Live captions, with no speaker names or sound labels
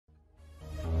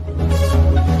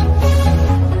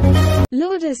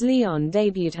Lourdes Leon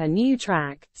debuted her new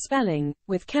track, Spelling,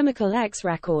 with Chemical X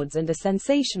Records and a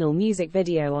sensational music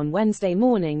video on Wednesday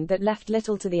morning that left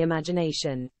little to the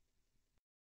imagination.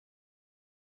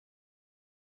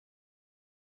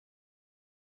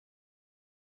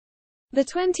 The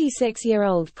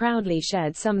 26-year-old proudly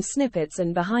shared some snippets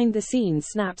and behind-the-scenes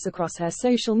snaps across her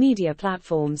social media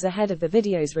platforms ahead of the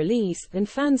video's release, and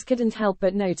fans couldn't help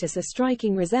but notice a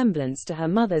striking resemblance to her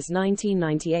mother's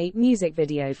 1998 music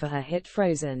video for her hit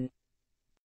Frozen.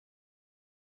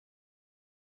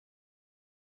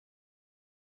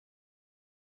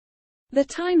 The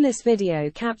timeless video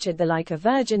captured the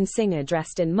like-a-virgin singer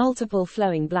dressed in multiple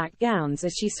flowing black gowns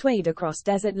as she swayed across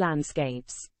desert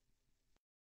landscapes.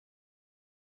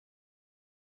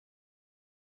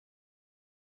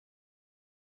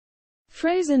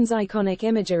 Frozen's iconic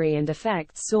imagery and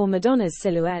effects saw Madonna's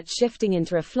silhouette shifting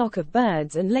into a flock of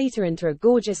birds and later into a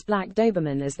gorgeous black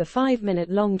Doberman as the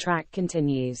 5-minute-long track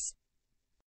continues.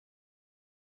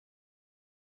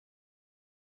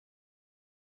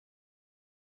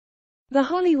 The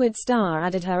Hollywood star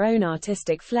added her own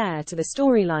artistic flair to the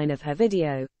storyline of her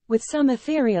video, with some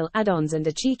ethereal add-ons and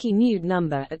a cheeky nude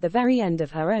number at the very end of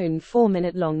her own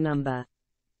 4-minute-long number.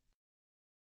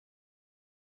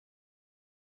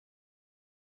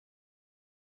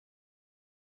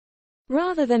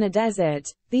 Rather than a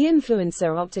desert, the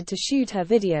influencer opted to shoot her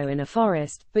video in a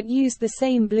forest, but used the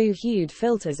same blue-hued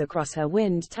filters across her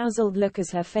wind-tousled look as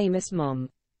her famous mom.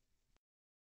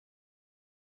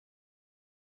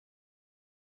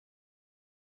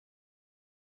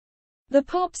 The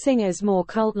pop singer's more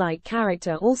cult-like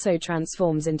character also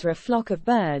transforms into a flock of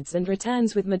birds and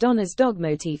returns with Madonna's dog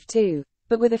motif too,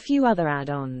 but with a few other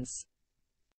add-ons.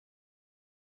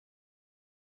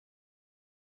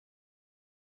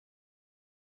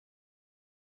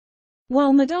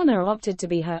 While Madonna opted to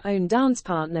be her own dance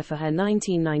partner for her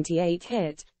 1998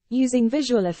 hit, using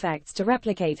visual effects to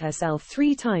replicate herself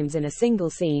 3 times in a single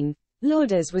scene,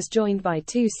 Lourdes was joined by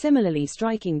 2 similarly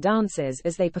striking dancers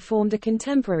as they performed a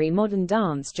contemporary modern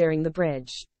dance during the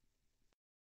bridge.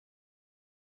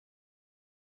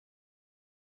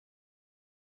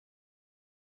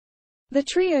 The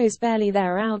trio's barely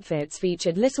there outfits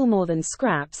featured little more than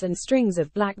scraps and strings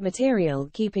of black material,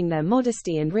 keeping their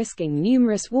modesty and risking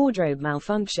numerous wardrobe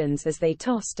malfunctions as they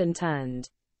tossed and turned.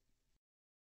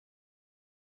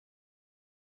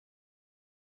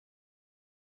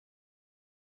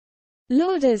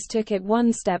 Lourdes took it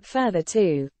one step further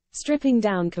too, stripping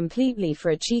down completely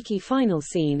for a cheeky final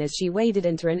scene as she waded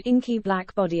into an inky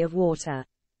black body of water.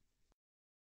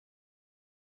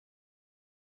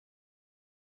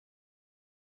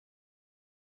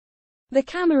 The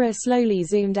camera slowly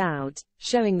zoomed out,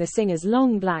 showing the singer's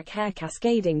long black hair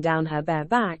cascading down her bare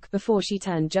back before she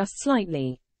turned just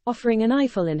slightly, offering an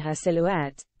eyeful in her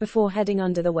silhouette, before heading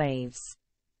under the waves.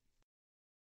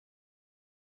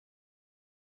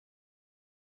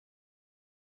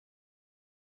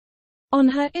 On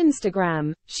her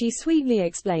Instagram, she sweetly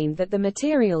explained that the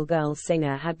Material Girl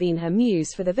singer had been her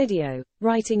muse for the video,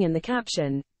 writing in the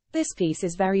caption, "This piece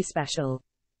is very special.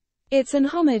 It's an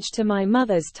homage to my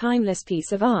mother's timeless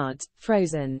piece of art,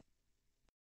 Frozen.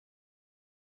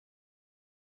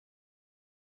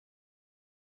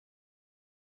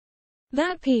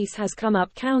 That piece has come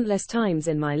up countless times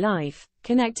in my life,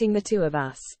 connecting the two of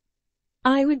us.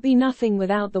 I would be nothing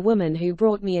without the woman who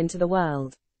brought me into the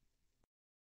world.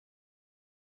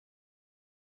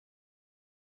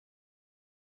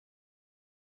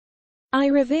 I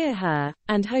revere her,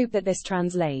 and hope that this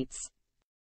translates."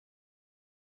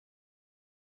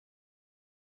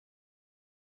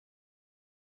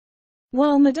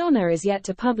 While Madonna is yet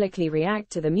to publicly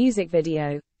react to the music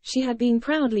video, she had been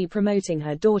proudly promoting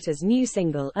her daughter's new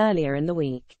single earlier in the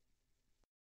week.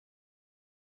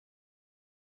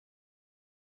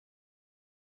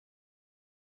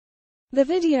 The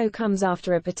video comes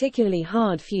after a particularly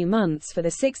hard few months for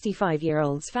the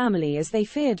 65-year-old's family as they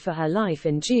feared for her life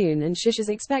in June, and Shush is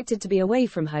expected to be away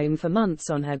from home for months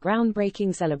on her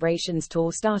groundbreaking celebrations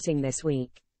tour starting this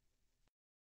week.